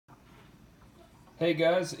Hey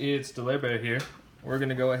guys, it's DelayBear here. We're going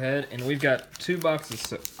to go ahead and we've got 2 boxes,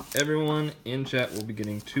 so everyone in chat will be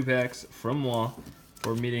getting 2 packs from moi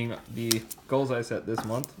for meeting the goals I set this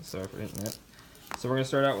month. Sorry for hitting that. So we're going to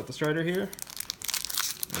start out with the Strider here.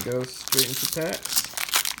 And go straight into packs.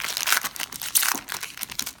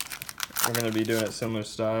 We're going to be doing it similar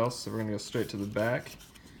styles, so we're going to go straight to the back.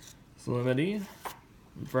 Solemnity,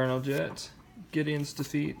 Infernal Jet, Gideon's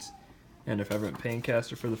Defeat, and a Fervent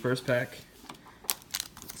Paincaster for the first pack.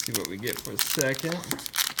 Let's see what we get for the second.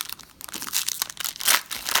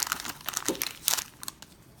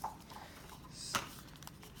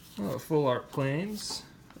 Full Art Plains,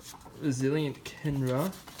 Resilient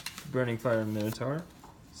Kinra, Burning Fire Minotaur,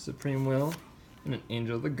 Supreme Will, and an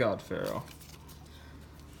Angel the God Pharaoh.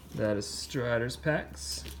 That is Strider's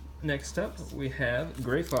packs. Next up, we have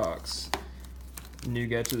Gray Fox. New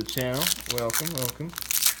guy to the channel. Welcome, welcome.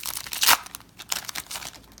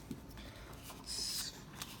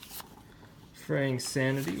 Fraying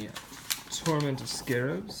Sanity, Torment of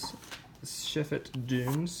Scarabs, Shefet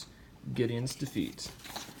Dunes, Gideon's Defeat.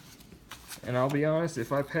 And I'll be honest,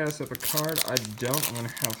 if I pass up a card I don't want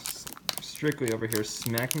to have Strictly over here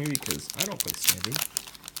smack me because I don't play Sanity.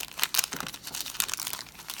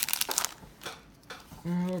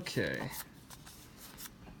 Okay.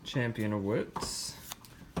 Champion of Wits,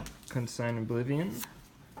 Consign Oblivion,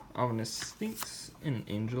 Ominous Sphinx, and an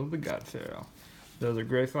Angel of the God Pharaoh. Those are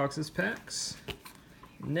Gray Fox's packs.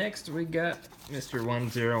 Next we got Mr.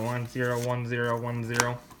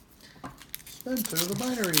 10101010. Spencer, the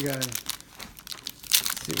binary guy.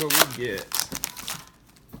 Let's see what we get.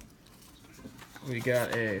 We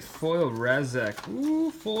got a foil Razak.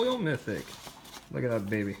 Ooh, foil mythic. Look at that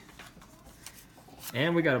baby.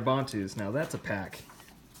 And we got a Bantus. Now that's a pack.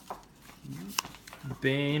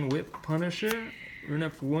 Bane Whip Punisher, Rune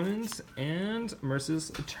of Wounds, and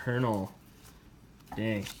Merciless Eternal.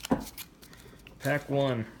 Dang. Pack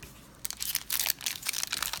 1.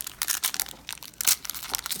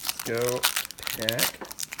 Let's go pack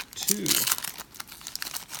 2.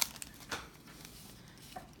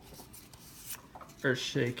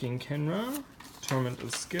 Earthshaking Kenra, Torment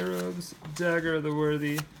of Scarabs, Dagger of the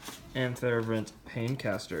Worthy, and Fervent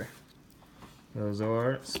Paincaster. Those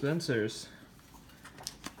are Spencer's.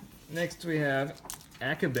 Next we have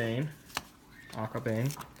Akabane,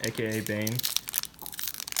 aka Bane.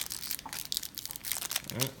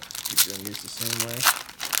 Keep doing these the same way.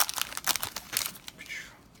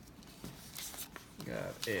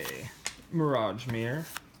 Got a Mirage Mirror,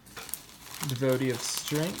 Devotee of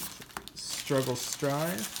Strength, Struggle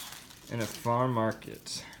Strive, and a Farm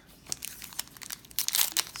Market.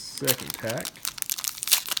 Second pack.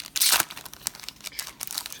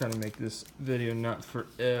 Trying to make this video not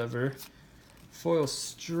forever. Foil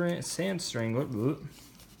Sand Strangler,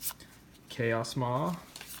 Chaos Maw,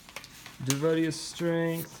 Devotee of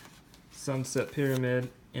Strength, Sunset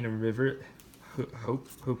Pyramid, and a River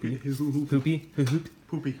Hoopy.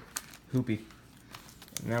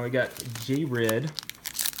 Now we got J-Red.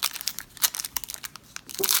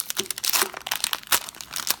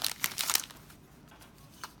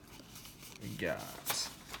 We got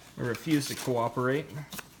a Refuse to Cooperate,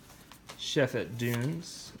 Shefet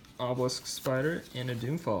Dunes, Obelisk Spider, and a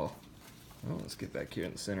Doomfall. Oh, let's get back here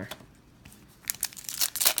in the center.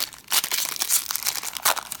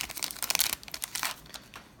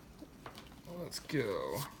 Let's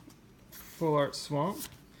go. Full Art Swamp,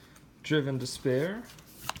 Driven Despair,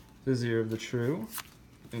 Vizier of the True,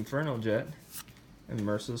 Infernal Jet, and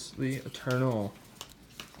Mercilessly Eternal.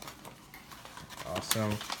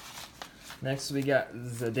 Awesome. Next we got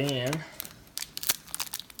Zidane.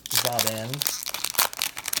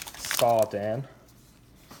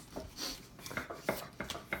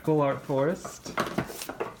 Full Art Forest,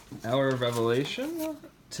 Hour of Revelation,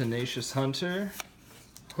 Tenacious Hunter,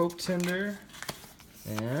 Hope Tender,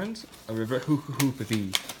 and a River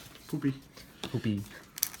Hoopy.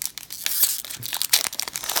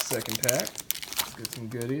 Second pack. Let's get some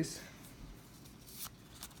goodies.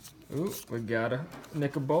 Ooh, we got a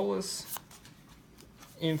Nicobolus,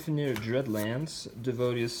 Infinite Dreadlands,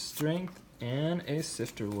 Devotee of Strength, and a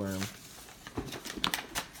Sifter Worm.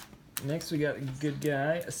 Next we got a good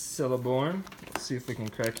guy, a Celeborn. Let's see if we can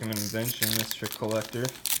crack him an invention, Mr. Collector.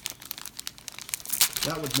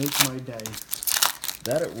 That would make my day.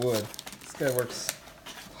 That it would. This guy works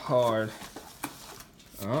hard.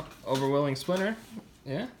 Oh, Overwhelming Splinter.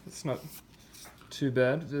 Yeah, that's not too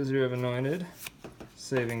bad. Vizier of Anointed,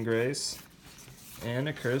 Saving Grace, and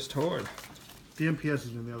a Cursed Horde. The MPS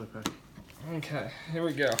is in the other pack. Okay, here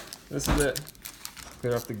we go. This is it.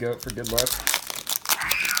 Clear off the goat for good luck.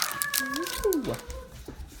 Woo.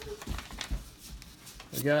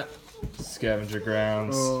 We got Scavenger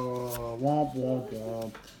Grounds, Womp womp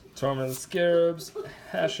womp. Torment of the Scarabs,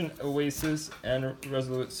 Hashin Oasis, and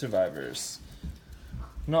Resolute Survivors.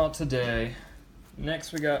 Not today.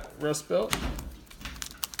 Next we got Rust Belt.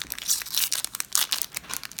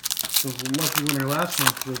 So the lucky winner last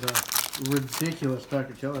month with a ridiculous pack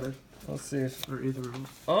of killers. Let's see if... Or either of them.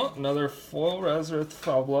 Oh, another foil Resurrect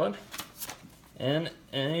Foulblood. And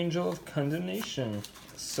Angel of Condemnation.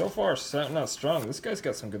 So far, starting out strong. This guy's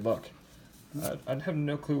got some good luck. I'd have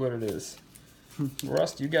no clue what it is.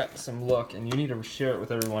 Rust, you got some luck, and you need to share it with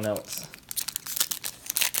everyone else.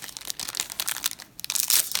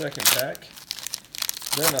 Second pack.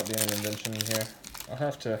 There not be an invention in here. I'll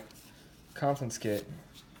have to confiscate.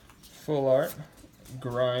 Full Art,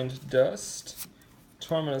 Grind Dust,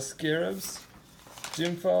 Torment of Scarabs,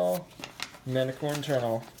 Doomfall, Manticore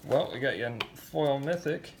Eternal. Well, we got you a foil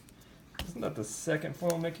mythic. Isn't that the second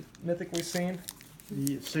foil mythic we've seen?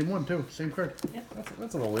 Yeah, same one too, same card. Yeah,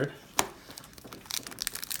 that's a little weird.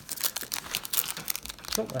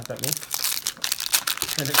 Don't laugh at me.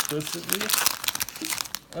 And explicitly.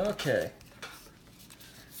 Okay.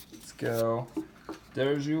 Let's go.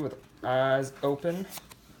 Dereju with Eyes Open.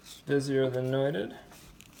 Vizier the Anointed.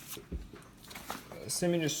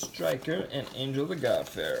 Simian Striker and Angel the God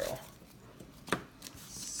Pharaoh.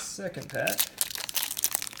 Second pack.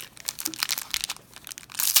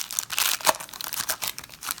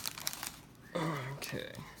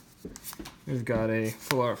 Okay. We've got a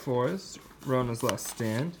Full Art Forest, Rona's Last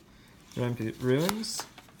Stand, Rampant Ruins,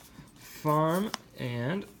 Farm,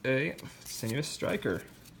 and a Sinuous Striker.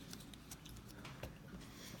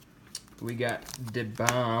 We got the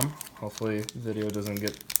Bomb. Hopefully the video doesn't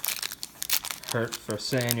get hurt for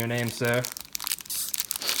saying your name, sir.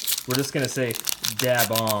 We're just gonna say Da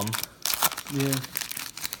Bomb. Yeah.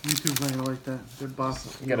 YouTube's not gonna like that. They're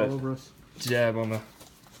boss You gotta all over us. jab on the...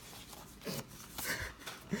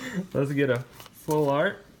 Let's get a Full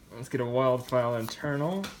Art. Let's get a Wildfire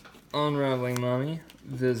Eternal, Unraveling Mummy,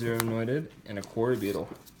 Vizier Anointed, and a Quarry Beetle.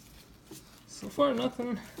 So far,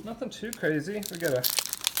 nothing too crazy. We got a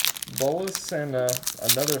Bolus and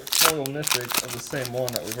another foil mythic of the same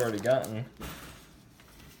one that we've already gotten.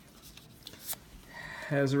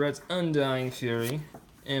 Hazoret's Undying Fury,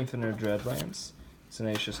 Infinite Dreadlands,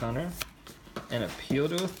 Tenacious Hunter, and Appeal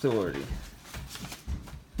to Authority.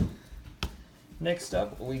 Next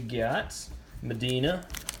up, we got Medina,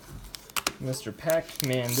 Mr.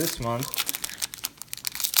 Pac-Man this month.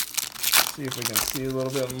 See if we can see a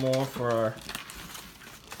little bit more for our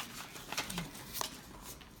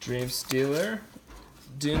Dream Stealer,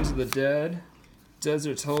 Dunes of the Dead,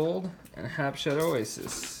 Desert Hold, and Hapshed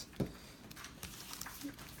Oasis.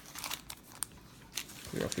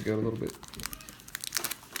 We have to go a little bit.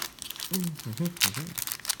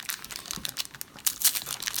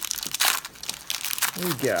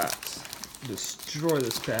 We got Destroy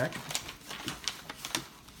this pack.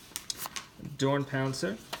 Dorn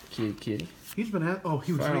Pouncer, Kitty. He's been at. Oh,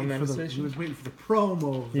 he was Final waiting for the. Manifestation. He was waiting for the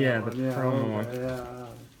promo. of that Yeah, one. the promo one. Yeah.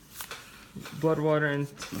 Bloodwater and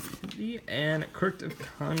TV, and Crypt of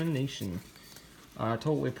Condemnation. I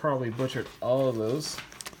totally probably butchered all of those.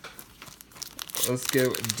 Let's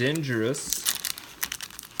go Dangerous.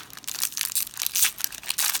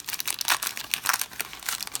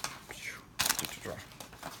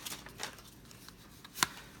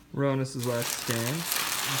 Ronus' Last Stand,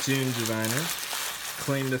 Dune Diviner,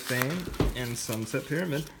 Claim to Fame, and Sunset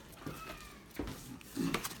Pyramid.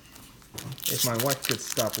 If my wife could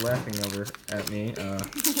stop laughing over at me,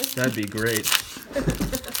 that'd be great.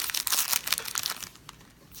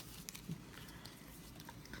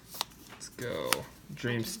 Let's go.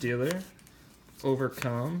 Dream Stealer,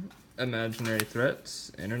 Overcome, Imaginary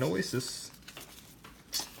Threats, and an Oasis.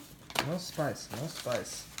 No spice, no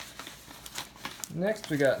spice. Next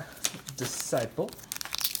we got Disciple.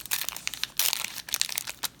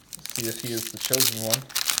 Let's see if he is the chosen one.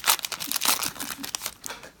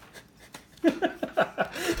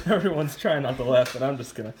 Everyone's trying not to laugh, but I'm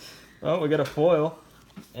just gonna. Oh, we got a foil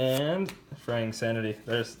and Fraying Sanity.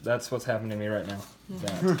 That's what's happening to me right now.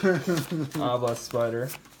 That. Obelisk Spider,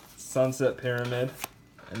 Sunset Pyramid,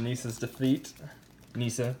 and Nisa's Defeat.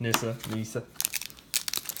 Nisa.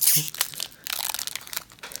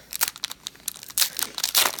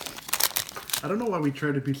 I don't know why we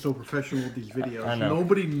try to be so professional with these videos. I know.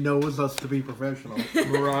 Nobody knows us to be professional.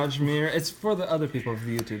 Mirage Mirror. It's for the other people of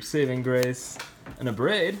YouTube. Saving Grace. And a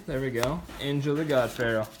Braid. There we go. Angel the God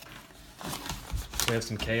Pharaoh. We have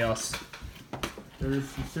some chaos. There is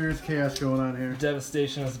some serious chaos going on here.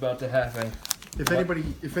 Devastation is about to happen. If anybody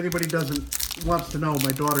wants to know,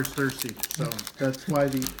 my daughter's thirsty, so that's why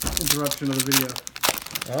the interruption of the video.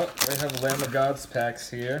 Oh, we have Lamb of Gods packs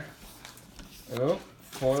here. Oh,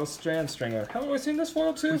 foil Strand Strangler. Haven't we seen this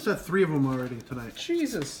foil too? We said 3 of them already tonight.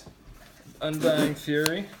 Jesus. Undying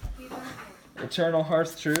Fury. Eternal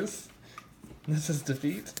Hearth Truth. This is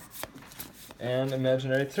Defeat. And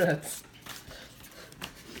Imaginary Threats.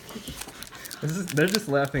 They're just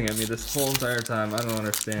laughing at me this whole entire time. I don't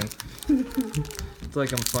understand. It's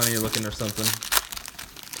like I'm funny looking or something.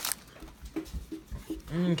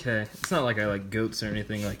 Okay. It's not like I like goats or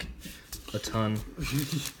anything, like a ton.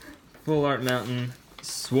 Full Art Mountain.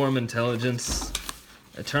 Swarm Intelligence.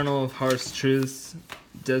 Eternal of Hearth's Truth.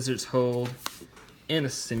 Desert's Hold. And a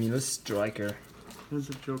Simulus Striker. There's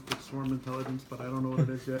a joke with Swarm Intelligence, but I don't know what it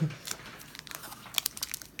is yet.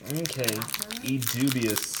 Okay.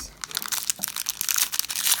 Edubious.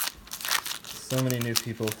 So many new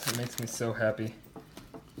people. It makes me so happy.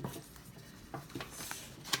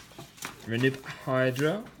 Renip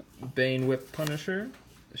Hydra, Bane Whip Punisher,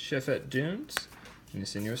 Chef at Dunes, and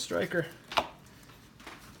Insinuous Striker.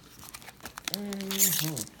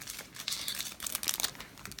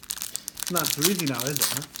 It's not too easy now, is it?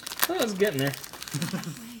 Huh? Oh, I was getting there.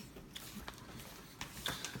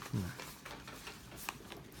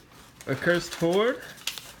 Accursed Horde,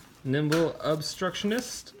 Nimble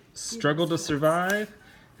Obstructionist, Struggle to Survive,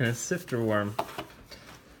 and a Sifter Worm. I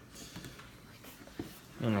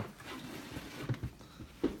don't know.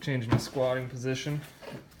 Change my squatting position.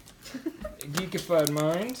 Geekified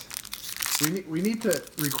Mind. We need to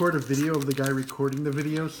record a video of the guy recording the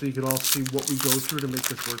video so you can all see what we go through to make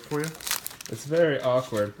this work for you. It's very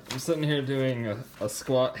awkward. I'm sitting here doing a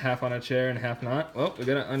squat half on a chair and half not. Oh, we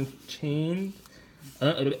got an Unchained.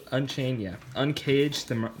 Unchained, yeah. Uncaged,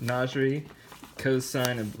 the Menagerie,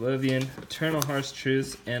 Cosine, Oblivion, Eternal Hearth's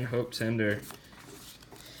Truce, and Hope Tender.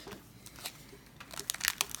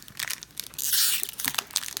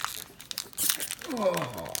 Oh,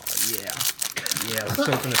 yeah. Yeah, let's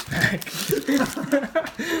open this pack.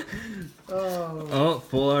 Oh,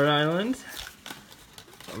 Full Art Island.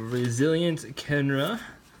 Resilient Kenra.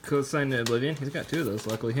 Cosine Oblivion. He's got 2 of those,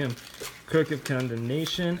 luckily him. Crook of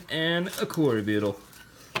Condemnation, and a Quarry Beetle.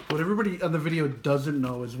 What everybody on the video doesn't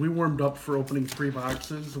know is we warmed up for opening 3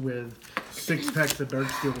 boxes with 6 packs of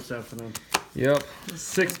Darksteel this afternoon. Yep,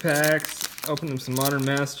 6 packs, opened him some Modern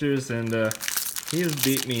Masters, and he has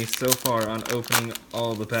beat me so far on opening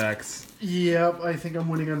all the packs. Yep, I think I'm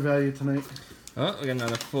winning on value tonight. Oh, we got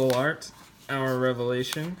another Full Art, Our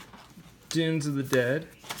Revelation, Dunes of the Dead,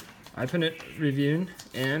 Ipinit Review,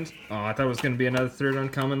 and, oh, I thought it was going to be another 3rd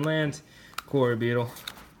Uncommon Land, Quarry Beetle.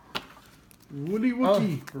 Woody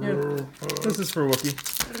Wookie. Oh, yeah. This is for Wookie.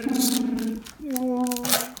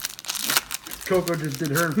 Coco just did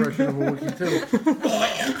her impression of a Wookie too.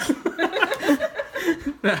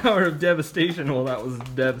 The Hour of Devastation, well, that was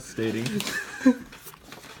devastating.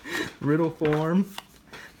 Riddle Form,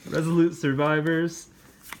 Resolute Survivors,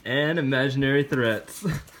 and Imaginary Threats.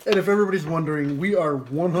 And if everybody's wondering, we are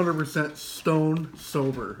 100% stone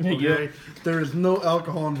sober. Okay? Yep. There is no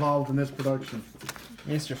alcohol involved in this production.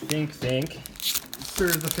 Mr. Fink Fink. Sir,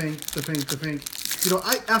 the Fink. You know,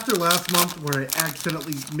 after last month where I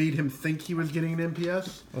accidentally made him think he was getting an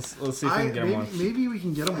MPS, Let's see if we can get him one. Maybe we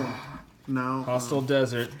can get him one. No. Hostile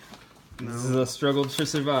Desert. No. This is a struggle to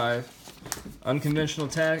survive. Unconventional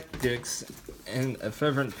tactics and a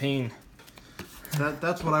fervent pain.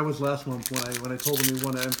 That's what I was last month when I told him he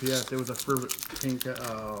won an MPS. It was a fervent pain.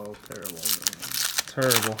 Oh, terrible.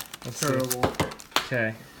 Terrible. Let's Terrible.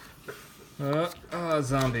 Okay.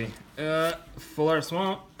 Zombie. Full Art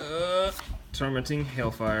Swamp. Tormenting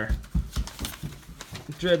Hailfire.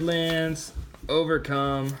 Dreadlands.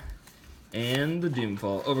 Overcome. And the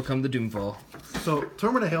Doomfall. Overcome the Doomfall. So,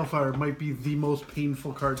 Torment of Hailfire might be the most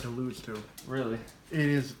painful card to lose to. Really? It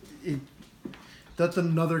is. That's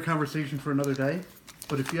another conversation for another day.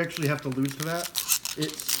 But if you actually have to lose to that,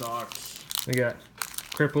 it sucks. We got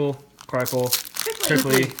Cripple,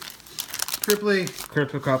 Cripply,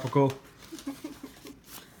 Cryptocopical,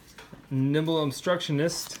 Nimble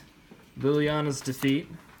Obstructionist, Liliana's Defeat,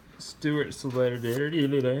 Stuart Solidarity,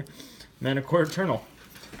 Manicore Eternal.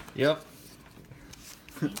 Yep.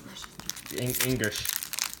 English.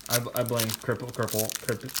 I blame Cripply.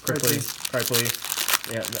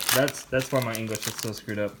 Yeah, that's why my English is so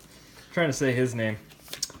screwed up. I'm trying to say his name.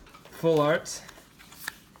 Full Art.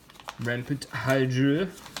 Rampant Hydra.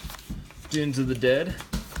 Dunes of the Dead.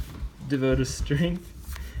 Devoted Strength.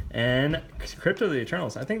 And Crypto the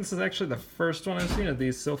Eternals. I think this is actually the first one I've seen of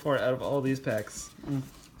these so far out of all these packs.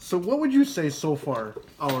 So what would you say so far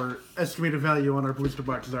our estimated value on our booster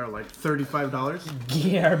boxes are? Like $35?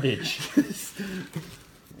 Garbage.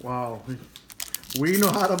 Wow. We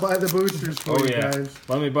know how to buy the boosters for Oh you yeah. guys.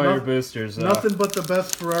 Let me buy your boosters. Nothing but the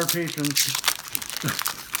best for our patrons.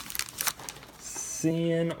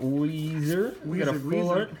 Cian Weezer. We got a full Weezer.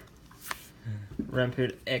 art.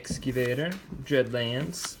 Rampart Excavator.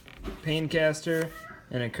 Dreadlands. Paincaster.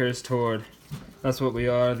 And Accursed Horde. That's what we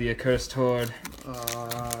are, the Accursed Horde.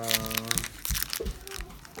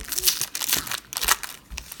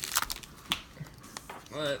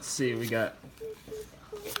 Let's see, we got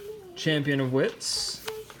Champion of Wits,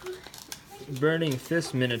 Burning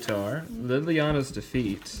Fist Minotaur, Liliana's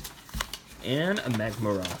Defeat, and a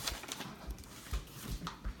Magmaroth.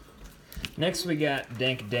 Next we got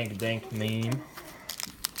Dank Meme.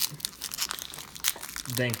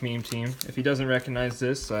 Dank Meme Team. If he doesn't recognize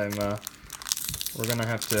this, we're gonna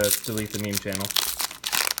have to delete the meme channel.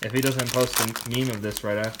 If he doesn't post a meme of this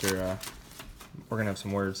right after, we're gonna have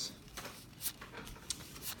some words.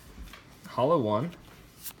 Hollow One,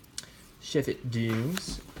 Sheffit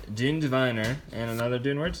Dooms, Dune Diviner, and another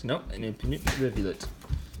Dune words? Nope, an Infinite Rivulet.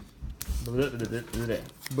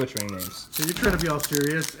 Butchering names. So you're trying to be all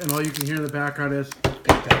serious, and all you can hear in the background is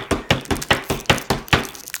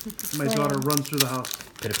my daughter runs through the house.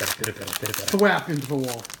 Thwap into the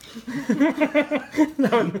wall.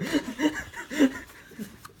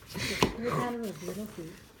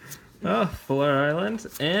 Fuller Island,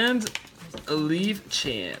 and a Leave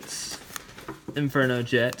Chance. Inferno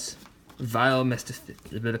Jet, Vile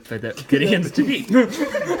Gideon's Defeat. Yeah,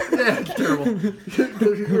 it's terrible.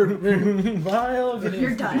 Vile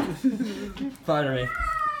You're done. Fire me.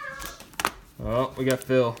 Oh, we got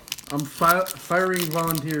Phil. I'm firing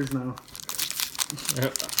volunteers now.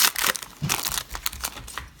 Yep.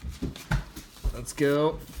 Let's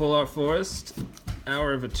go. Full Art Forest,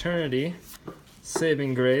 Hour of Eternity,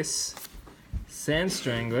 Saving Grace, Sand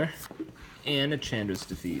Strangler, and a Chandra's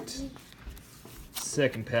Defeat.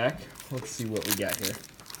 Second pack. Let's see what we got here.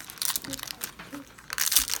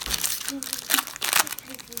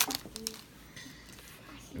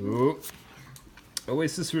 Ooh.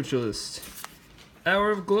 Oasis Ritualist,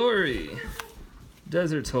 Hour of Glory,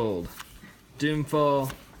 Desert Hold,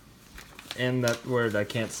 Doomfall, and that word I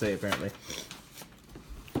can't say apparently.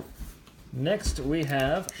 Next we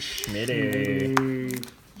have Schmitty.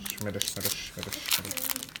 Schmitty.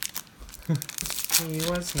 He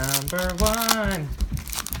was number one.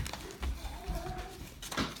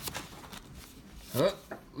 Oh,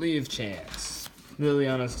 Leave Chance.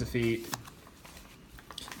 Liliana's Defeat.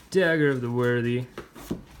 Dagger of the Worthy.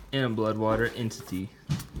 And a Bloodwater Entity.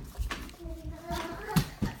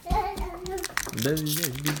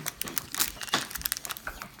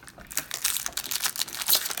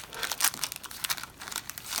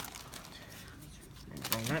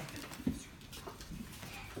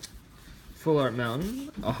 Full Art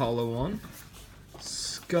Mountain, a Hollow One,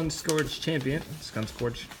 Skunscourge Champion,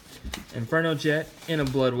 Skunscourge, Inferno Jet, and a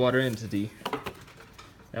Bloodwater Entity.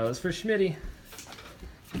 That was for Schmitty.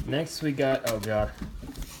 Next we got, oh god,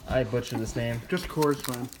 I butchered this name. Just core is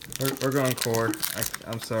fine. We're going Core.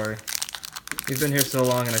 I'm sorry. You've been here so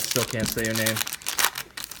long and I still can't say your name.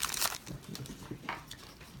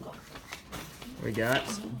 We got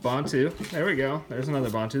Bantu. There we go. There's another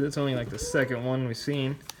Bantu. That's only like the second one we've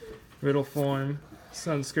seen. Riddle Form,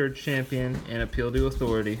 Sunscourge Champion, and Appeal to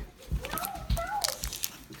Authority.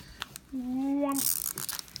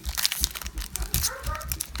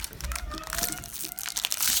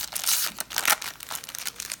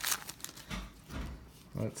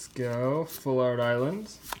 Let's go. Full Art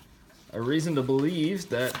Island. A reason to believe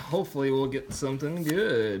that hopefully we'll get something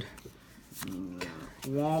good.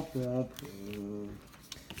 Womp womp.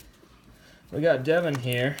 We got Devin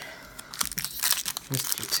here.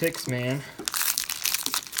 Mr. Tixman.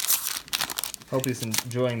 Hope he's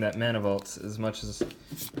enjoying that Mana Vault as much as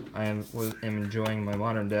I am enjoying my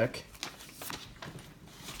modern deck.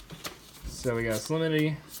 So we got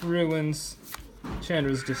Slimity, Ruins,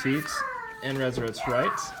 Chandra's Defeat, and Resurrect's Right.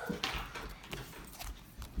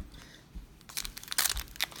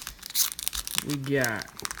 We got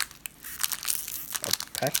a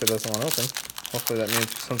pack that doesn't want to open. Hopefully that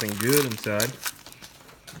means something good inside.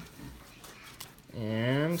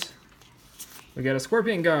 And we got a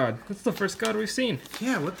Scorpion God. That's the first god we've seen.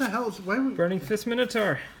 Yeah, what the hell is... Why would... Burning Fist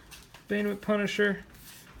Minotaur, Banewit Punisher,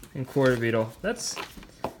 and Quarter Beetle. That's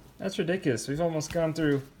ridiculous. We've almost gone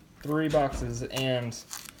through 3 boxes and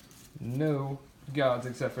no gods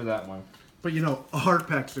except for that one. But you know, hard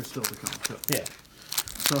packs are still to come, too. Yeah.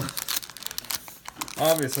 So...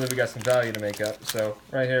 Obviously, we got some value to make up. So,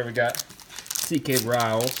 right here we got CK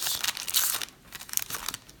Rouse.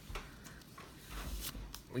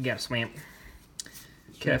 We got Swamp.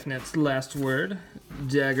 Kefnet's Last Word.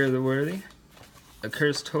 Dagger of the Worthy. a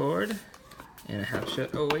Cursed Horde, and a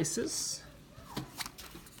Half-Shut Oasis.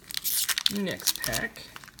 Next pack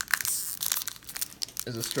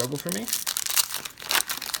is a struggle for me.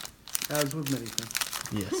 As with many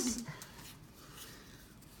things. Yes.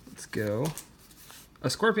 Let's go. A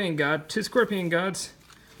Scorpion God, 2 Scorpion Gods,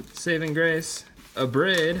 Saving Grace, a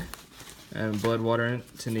Braid, and Bloodwater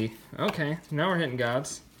Entity. Okay, now we're hitting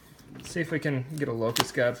gods. Let's see if we can get a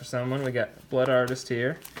Locust God for someone. We got Blood Artist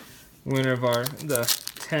here. Winner of the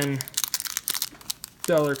 $10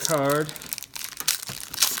 card.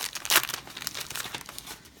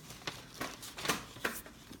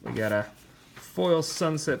 We got a foil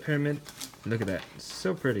Sunset Pyramid. Look at that,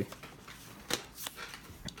 so pretty.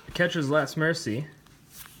 Catcher's Last Mercy,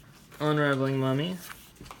 Unraveling Mummy,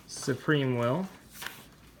 Supreme Will,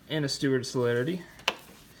 and a Steward's Celerity.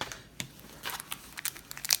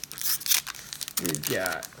 We've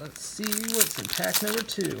got, let's see what's in pack number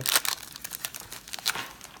 2.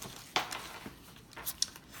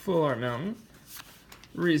 Full Art Mountain,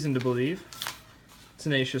 Reason to Believe,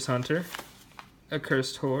 Tenacious Hunter, a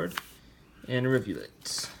Cursed Horde, and a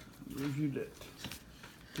Rivulet. Rivulet.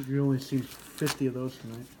 I think we only seen 50 of those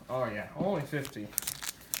tonight. Oh yeah, only 50.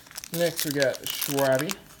 Next we got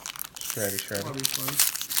Schwabby. Probably fun.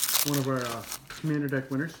 One of our commander deck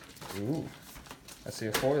winners. Ooh, I see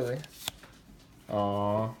a foily.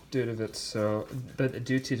 Aw,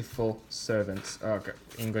 dutiful servants. Oh, God.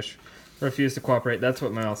 English. Refuse to cooperate. That's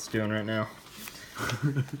what my mouth's doing right now.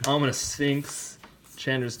 Ominous Sphinx,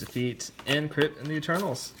 Chandra's Defeat, and Crypt in the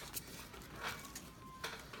Eternals.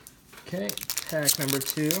 Okay, pack number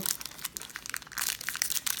 2.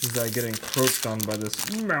 As I get encroached on by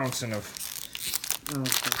this mountain of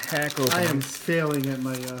pack openings. I am failing at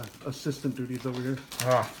my assistant duties over here.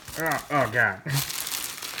 Oh God.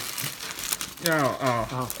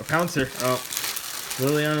 A Pouncer. Oh.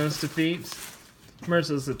 Liliana's Defeat,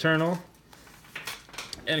 Merciless Eternal,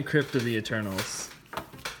 and Crypt of the Eternals.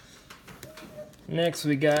 Next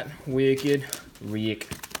we got Wicked Reek.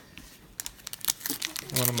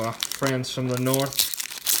 One of my friends from the north.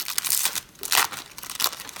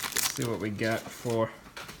 Let's see what we got for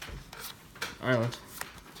Island.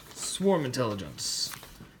 Swarm Intelligence,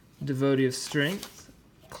 Devotee of Strength,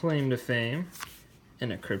 Claim to Fame,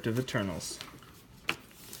 and a Crypt of Eternals.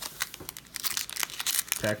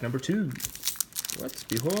 Pack number 2. What's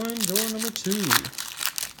behind door number 2?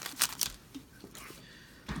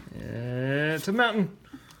 It's a mountain.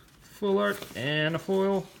 Full art and a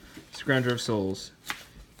foil. Scrounger of Souls.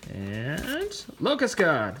 And Locust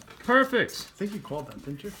God. Perfect. I think you called that,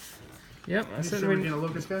 didn't you? Yep, I said we need a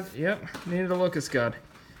Locust God? Yep, needed a Locust God.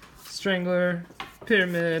 Strangler,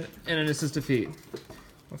 Pyramid, and Annis's Defeat.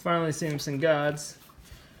 We're finally seeing some gods.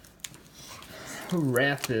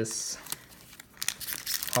 Rathis.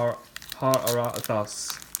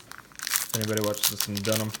 Har-Arathos. Anybody watch this in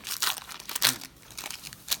Dunham?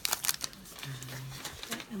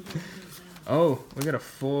 Oh, we got a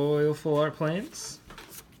foil full art planes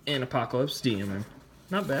and Apocalypse Demon.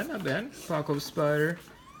 Not bad, not bad. Apocalypse Spider,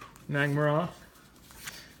 Magmaroth,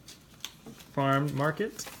 Farm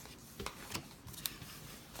Market.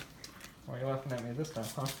 Why are you laughing at me this time,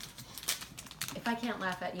 huh? If I can't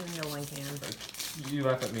laugh at you, no one can. You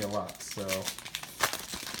laugh at me a lot, so.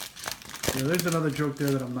 Yeah, there's another joke there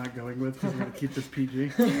that I'm not going with because we're going to keep this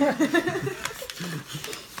PG.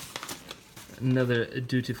 Another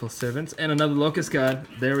Dutiful Servants and another Locust God.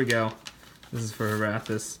 There we go. This is for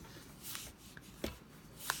Arathis.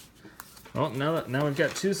 Well, now we've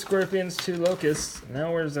got 2 Scorpions, 2 Locusts.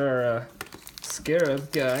 Now where's our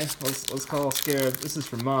Scarab guy? Let's call Scarab. This is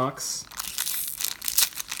for Mox.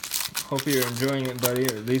 Hope you're enjoying it, buddy,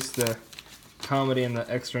 or at least the comedy and the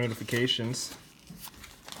extra notifications.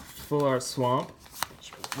 Full Art Swamp,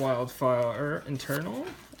 Wildfire Internal,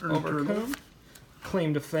 Overcome,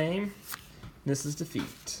 Claim to Fame, Annis's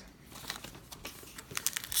Defeat.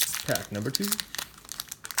 Pack number 2.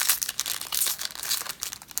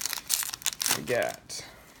 We got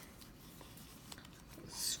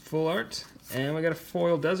Full Art, and we got a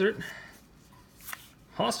Foil Desert,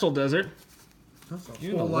 Hostile Desert. That's a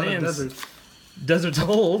You whole know, lot of lands. deserts. Desert's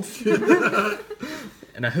Hold,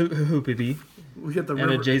 and a Hoopity, We got the and a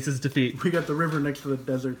river. Jace's Defeat. We got the river next to the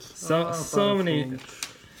deserts. So many.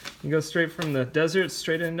 You go straight from the desert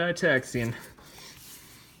straight into Itaxian.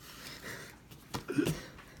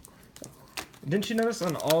 Didn't you notice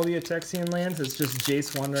on all the Itaxian lands, it's just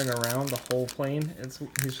Jace wandering around the whole plane?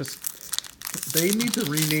 He's just They need to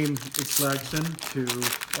rename Ixlaxon to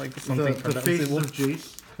like something the faces of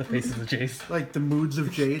Jace. The faces of Jace. Like the moods of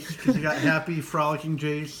Jace. Because you got happy, frolicking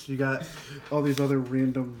Jace. You got all these other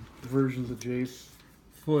random versions of Jace.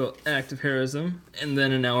 Foil Active Heroism, and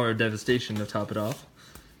then an Hour of Devastation to top it off.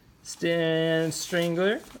 Stand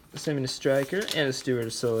Strangler, Summoning Striker, and a Steward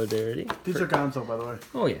of Solidarity. These are Gonzo, by the way.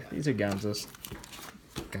 Oh yeah, these are Gonzos.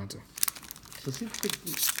 Gonzo. So see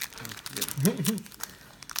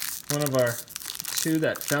One of our two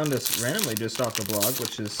that found us randomly just off the blog,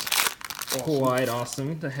 which is quite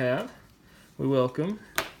awesome to have. We welcome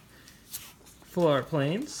Full Art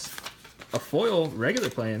Planes, a foil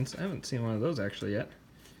regular Planes. I haven't seen one of those actually yet.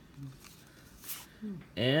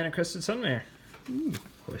 And a Crested Sunmare.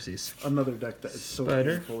 Horsies. another deck that is so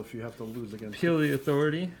Spider. painful if you have to lose against Peel the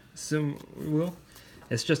Authority. Assume we will.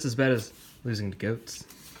 It's just as bad as losing to goats.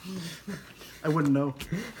 I wouldn't know.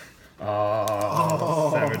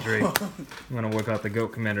 Oh, savagery. I'm gonna whip out the goat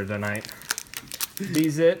commander tonight.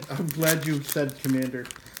 These it. I'm glad you said Commander.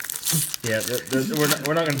 Yeah,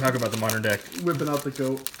 we're not gonna talk about the modern deck. Whipping out the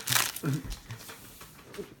goat.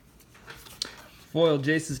 Foil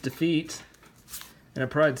Jace's Defeat. And a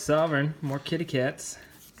Pride Sovereign. More kitty cats.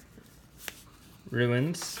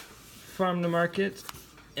 Ruins. Farm to Market.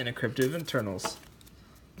 And a Crypt of Internals.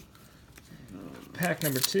 Pack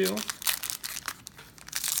number 2.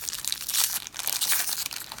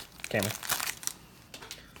 Camera.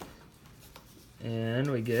 And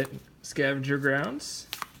we get Scavenger Grounds,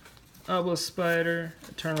 Obelisk Spider,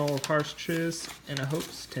 Eternal Harsh Truce, and a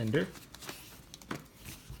Hope's Tender.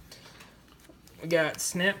 We got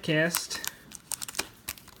Snapcast.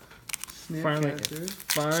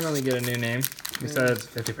 Finally get a new name. Besides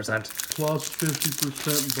 50%. Plus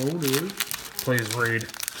 50% bonus. Please read.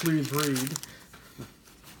 Please read.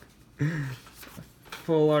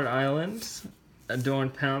 Full Art Islands,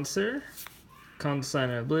 Adorned Pouncer,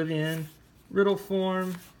 Consignment of Oblivion, Riddle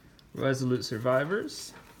Form, Resolute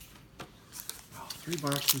Survivors. Wow, 3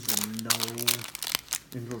 boxes and no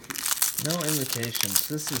invocation. No invocations.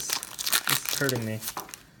 This is hurting me.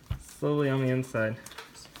 Slowly on the inside.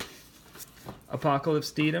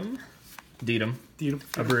 Apocalypse Dedum.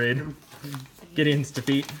 A Braid. Gideon's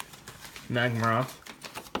Defeat. Magmaroth.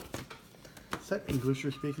 Is that English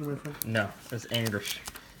you're speaking, my friend? No, it's English.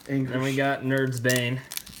 English. And we got Nerd's Bane.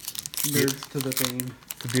 Nerds to the Bane.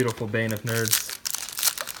 The beautiful Bane of Nerds.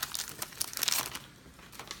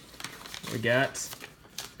 We got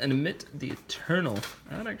an Emit the Eternal.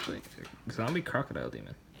 That actually, Zombie Crocodile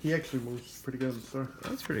Demon. He actually moves pretty good in the store.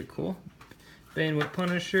 That's pretty cool. Banewood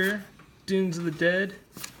Punisher, Dunes of the Dead,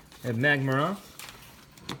 and Magmaroth.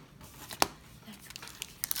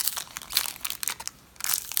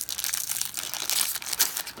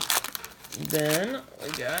 Then we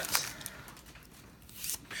got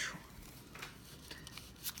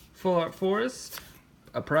Full Art Forest,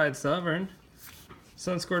 a Pride Sovereign,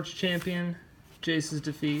 Sunscorched Champion, Jace's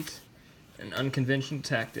Defeat, and Unconventional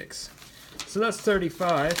Tactics. So that's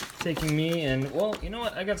 35, taking me, and well, you know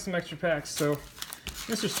what? I got some extra packs, so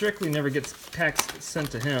Mr. Strictly never gets packs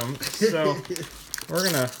sent to him, so we're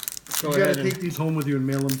gonna go You ahead gotta and... take these home with you and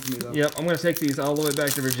mail them to me, though. Yep, I'm gonna take these all the way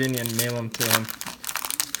back to Virginia and mail them to him.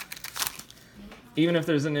 Even if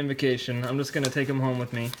there's an invocation, I'm just gonna take them home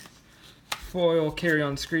with me. Foil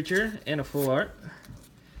Carry-On Screecher and a full art.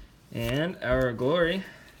 And Hour of Glory,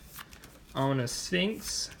 Ominous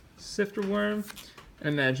Sphinx, Sifter Worm, and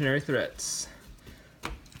Imaginary Threats.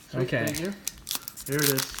 Sweet, Okay. thank you. Here it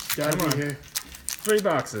is. Gotta Come be on. here. 3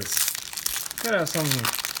 boxes. Gotta have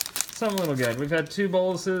something little good. We've had 2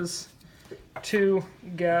 boluses, 2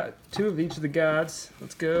 of each of the gods.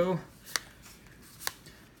 Let's go.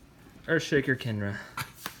 Earthshaker Kenra,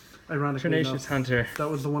 Ironically Tenacious enough, Hunter, that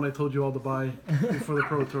was the one I told you all to buy before the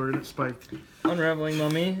Pro Tour, and it spiked. Unraveling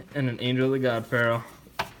Mummy, and an Angel of the God Pharaoh.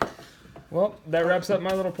 Well, that wraps up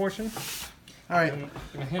my little portion. All right, I'm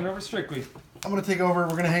gonna hand over Strictly. I'm gonna take over.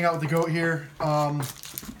 We're gonna hang out with the goat here. I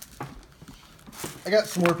got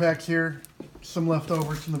some more packs here, some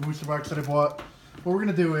leftovers from the booster box that I bought. What we're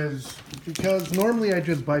gonna do is, because normally I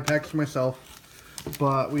just buy packs for myself,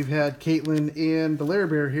 but we've had Caitlin and the Lair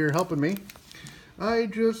Bear here helping me. I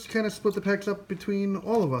just kind of split the packs up between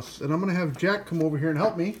all of us, and I'm gonna have Jack come over here and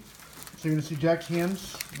help me. So you're gonna see Jack's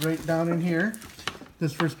hands right down in here.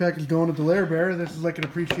 This first pack is going to the Lair Bear. This is like an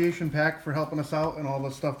appreciation pack for helping us out and all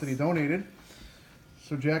the stuff that he donated.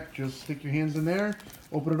 So Jack, just stick your hands in there,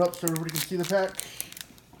 open it up so everybody can see the pack.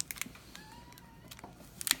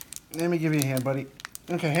 Let me give you a hand, buddy.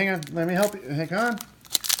 Okay, hang on. Let me help you. Hang on.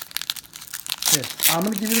 Okay, I'm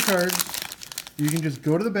going to give you the cards. You can just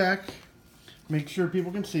go to the back. Make sure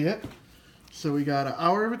people can see it. So we got an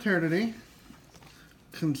Hour of Eternity,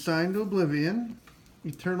 Consigned to Oblivion,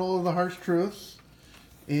 Eternal of the Harsh Truths,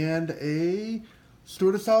 and a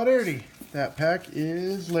Steward of Solidarity. That pack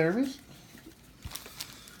is Laramie's.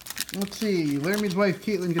 Let's see. Laramie's wife,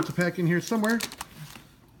 Caitlin, gets a pack in here somewhere.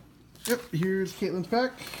 Yep, here's Caitlin's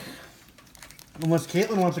pack. Unless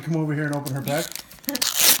Caitlin wants to come over here and open her pack.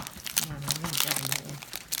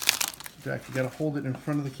 Jack, you gotta hold it in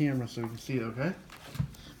front of the camera so you can see it, okay?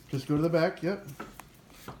 Just go to the back, yep.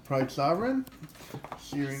 Pride Sovereign,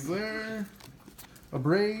 Searing Glare, a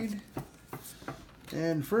Braid,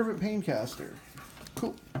 and Fervent Paincaster.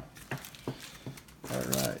 Cool.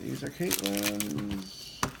 Alright, these are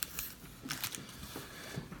Caitlin's.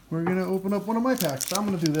 We're gonna open up one of my packs. I'm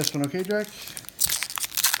gonna do this one, okay, Jack?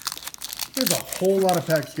 There's a whole lot of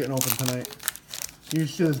packs getting open tonight. You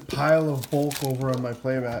see this pile of bulk over on my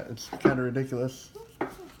playmat. It's kind of ridiculous.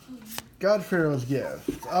 God Pharaoh's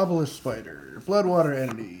Gift, Obelisk Spider, Bloodwater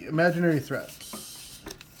Entity, Imaginary Threats.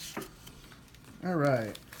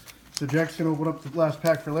 Alright. So Jack's gonna open up the last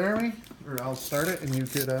pack for Laramie, or I'll start it and you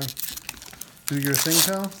could do your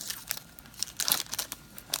thing, pal.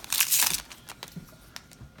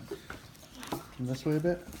 Come this way a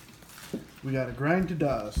bit. We got a Grind to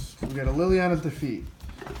Dust. We got a Liliana's Defeat.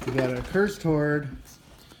 We got a Cursed Horde.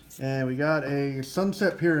 And we got a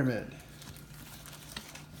Sunset Pyramid.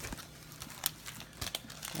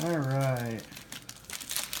 Alright.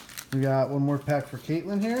 We got one more pack for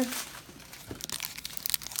Caitlin here.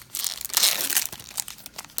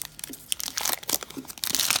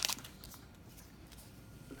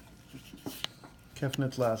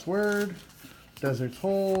 Kefnet's Last Word. Desert's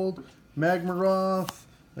Hold. Magmaroth.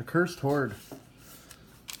 The Cursed Horde.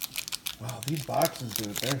 Wow, these boxes,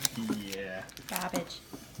 dude, they're... Yeah. Garbage.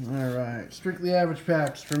 Alright, strictly average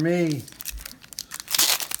packs for me.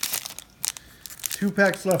 2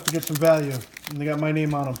 packs left to get some value. And they got my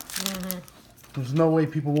name on them. There's no way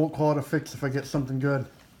people won't call it a fix if I get something good.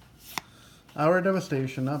 Hour of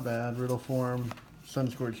Devastation, not bad. Riddle Form,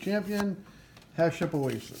 Sunscourge Champion, Hash Up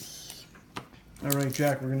Oasis. Alright,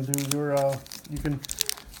 Jack, we're going to do your... you can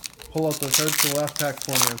pull out the cards for the last pack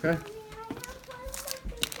for me, okay?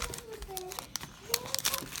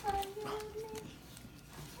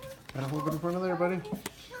 Got a little bit in front of there, buddy.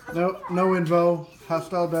 Nope, no info.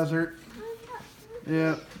 Hostile Desert.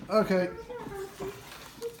 Yeah, okay.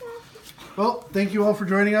 Well, thank you all for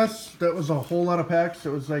joining us. That was a whole lot of packs. It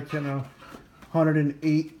was like,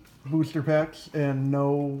 108 booster packs and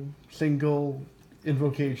no single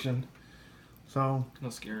invocation. So, No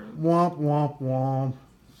scare. womp, womp, womp.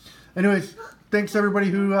 Anyways, thanks everybody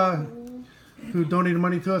who donated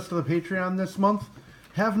money to us to the Patreon this month.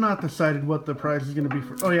 Have not decided what the prize is going to be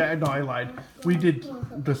for... Oh, yeah, no, I lied. We did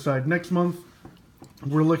decide. Next month,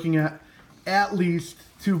 we're looking at least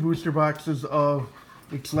 2 booster boxes of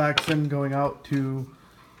Ixlaxen going out to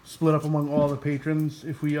split up among all the patrons.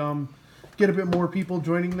 If we get a bit more people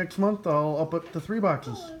joining next month, I'll up it to 3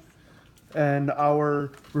 boxes. And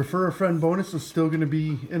our Refer a Friend bonus is still going to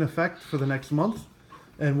be in effect for the next month.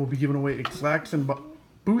 And we'll be giving away Ixlaxen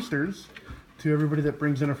boosters to everybody that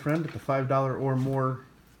brings in a friend at the $5 or more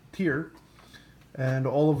tier. And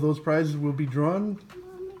all of those prizes will be drawn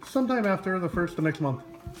sometime after the 1st of next month.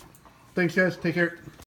 Thanks, guys. Take care.